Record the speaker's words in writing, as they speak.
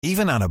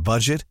Even on a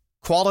budget,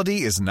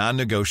 quality is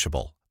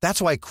non-negotiable.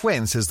 That's why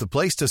Quince is the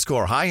place to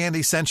score high-end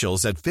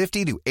essentials at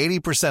 50 to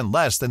 80%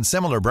 less than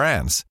similar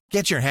brands.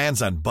 Get your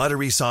hands on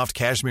buttery soft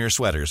cashmere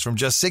sweaters from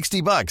just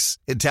 $60,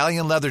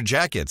 Italian leather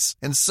jackets,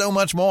 and so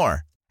much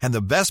more. And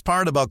the best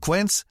part about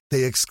Quince,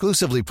 they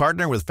exclusively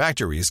partner with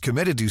factories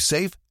committed to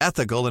safe,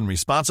 ethical, and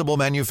responsible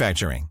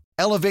manufacturing.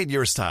 Elevate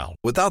your style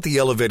without the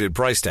elevated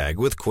price tag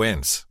with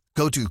Quince.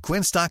 Go to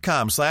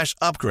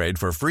quince.com/upgrade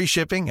for free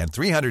shipping and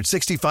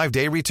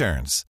 365-day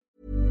returns.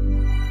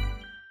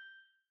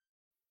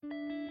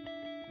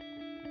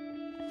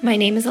 My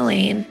name is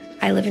Elaine.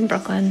 I live in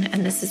Brooklyn,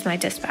 and this is my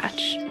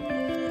dispatch.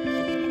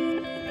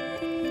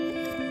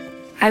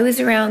 I was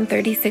around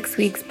 36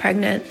 weeks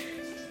pregnant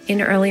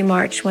in early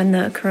March when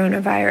the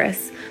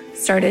coronavirus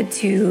started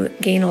to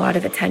gain a lot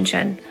of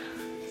attention.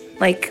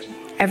 Like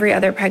every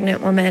other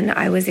pregnant woman,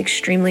 I was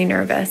extremely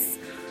nervous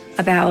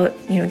about,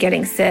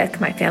 getting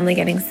sick, my family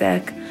getting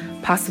sick,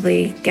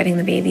 possibly getting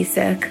the baby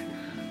sick.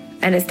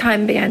 And as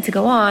time began to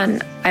go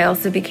on, I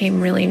also became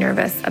really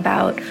nervous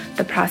about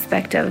the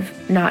prospect of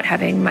not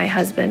having my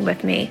husband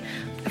with me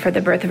for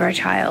the birth of our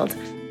child.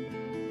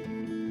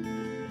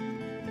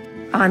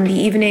 On the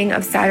evening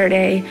of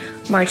Saturday,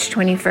 March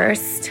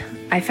 21st,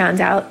 I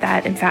found out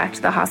that, in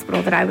fact, the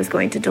hospital that I was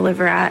going to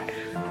deliver at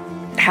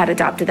had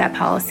adopted that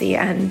policy,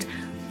 and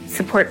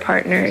support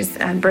partners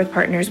and birth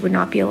partners would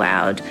not be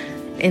allowed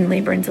in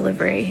labor and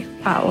delivery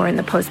or in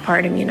the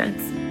postpartum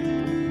units.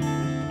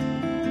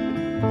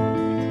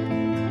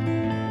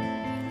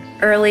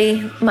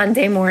 Early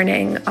Monday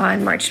morning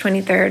on March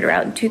 23rd,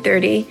 around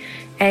 2:30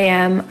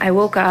 a.m., I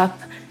woke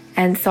up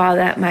and saw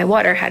that my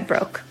water had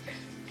broke.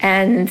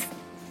 And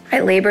I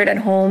labored at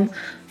home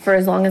for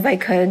as long as I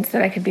could so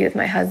that I could be with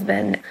my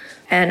husband.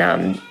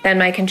 And then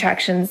my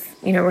contractions,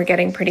 were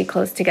getting pretty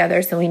close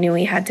together, so we knew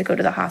we had to go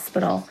to the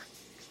hospital.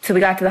 So we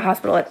got to the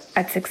hospital at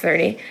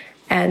 6:30,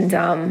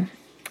 and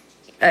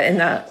in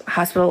the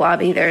hospital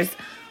lobby, there's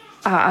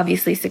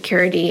obviously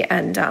security,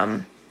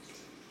 and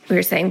we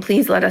were saying,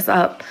 please let us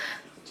up.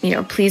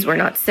 Please, we're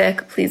not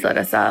sick. Please let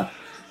us up.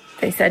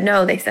 They said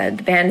no. They said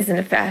the ban is in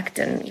effect,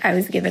 and I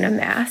was given a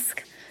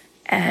mask.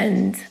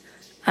 And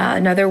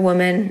another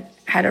woman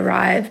had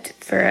arrived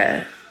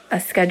for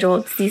a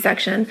scheduled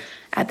C-section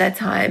at that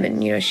time,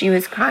 and, she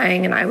was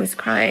crying and I was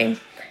crying.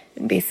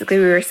 And basically,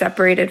 we were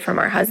separated from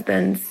our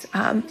husbands.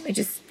 I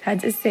just had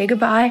to say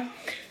goodbye.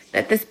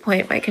 At this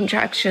point, my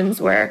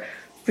contractions were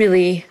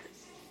really,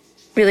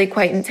 really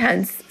quite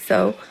intense.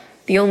 So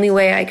the only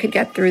way I could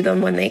get through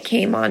them when they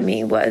came on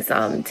me was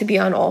to be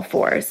on all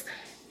fours.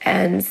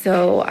 And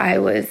so I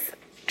was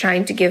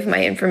trying to give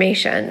my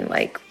information,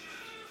 like,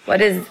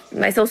 what is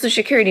my social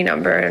security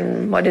number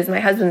and what is my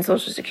husband's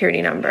social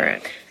security number?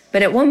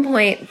 But at one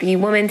point, the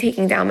woman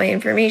taking down my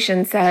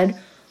information said,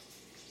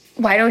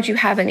 why don't you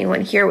have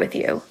anyone here with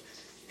you?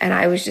 And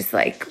I was just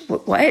like,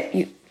 what?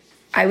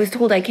 I was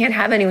told I can't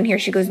have anyone here.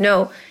 She goes,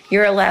 no,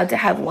 you're allowed to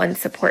have one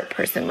support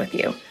person with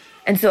you.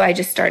 And so I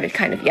just started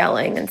kind of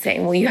yelling and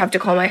saying, well, you have to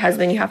call my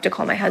husband, you have to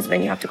call my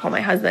husband, you have to call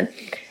my husband.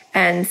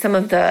 And some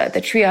of the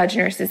triage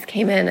nurses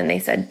came in and they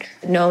said,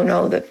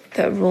 no,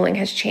 the ruling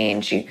has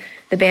changed.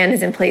 The ban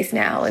is in place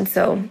now. And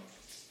so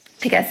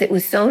I guess it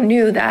was so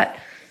new that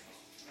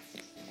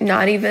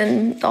not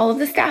even all of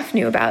the staff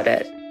knew about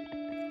it.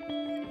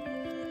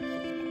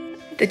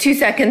 The 2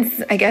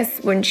 seconds, I guess,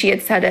 when she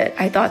had said it,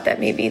 I thought that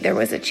maybe there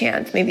was a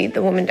chance. Maybe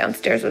the woman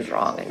downstairs was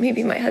wrong and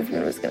maybe my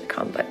husband was going to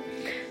come, but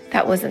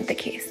that wasn't the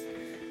case.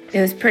 It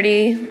was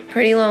pretty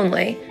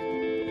lonely.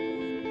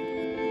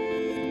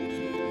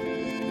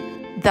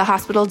 The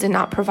hospital did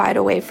not provide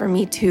a way for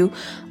me to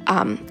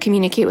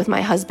communicate with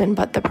my husband,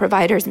 but the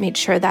providers made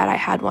sure that I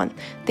had one.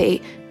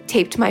 They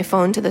taped my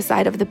phone to the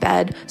side of the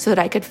bed so that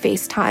I could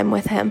FaceTime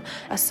with him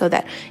so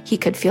that he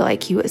could feel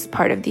like he was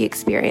part of the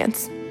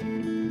experience.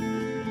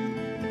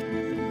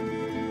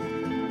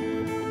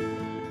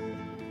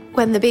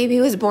 When the baby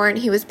was born,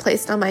 he was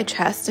placed on my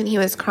chest and he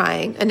was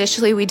crying.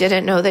 Initially, we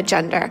didn't know the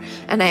gender,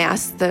 and I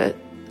asked the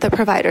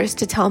providers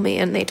to tell me,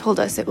 and they told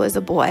us it was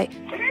a boy.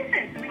 What is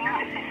it?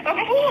 A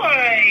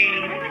boy!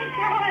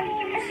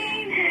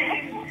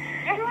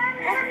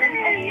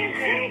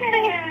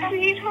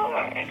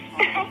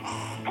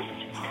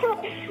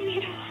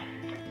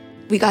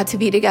 We got to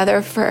be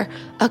together for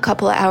a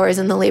couple of hours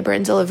in the labor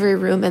and delivery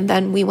room, and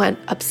then we went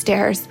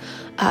upstairs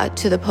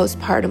to the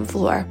postpartum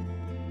floor.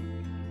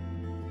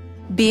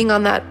 Being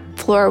on that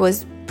floor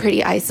was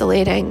pretty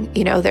isolating.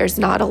 There's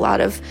not a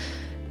lot of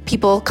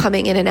people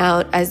coming in and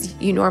out as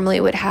you normally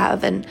would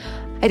have. And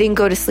I didn't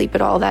go to sleep at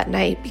all that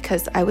night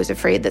because I was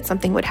afraid that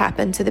something would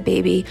happen to the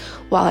baby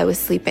while I was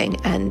sleeping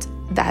and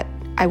that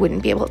I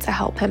wouldn't be able to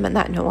help him and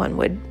that no one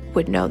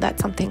would know that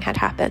something had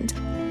happened.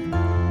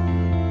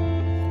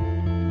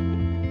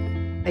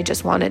 I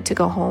just wanted to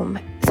go home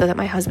so that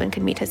my husband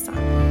could meet his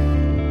son.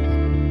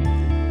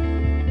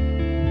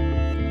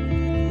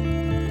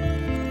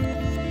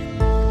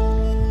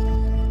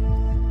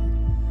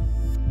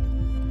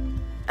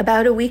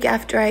 About a week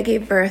after I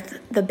gave birth,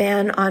 the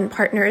ban on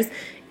partners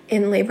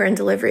in labor and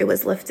delivery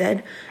was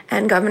lifted,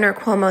 and Governor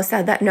Cuomo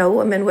said that no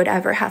woman would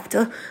ever have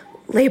to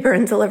labor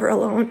and deliver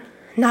alone.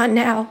 Not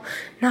now,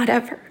 not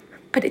ever.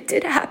 But it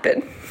did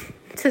happen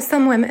to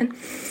some women,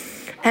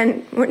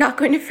 and we're not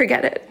going to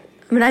forget it.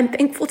 I mean, I'm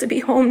thankful to be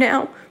home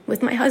now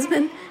with my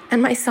husband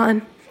and my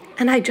son,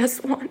 and I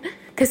just want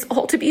this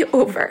all to be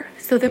over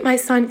so that my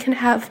son can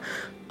have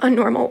a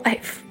normal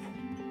life.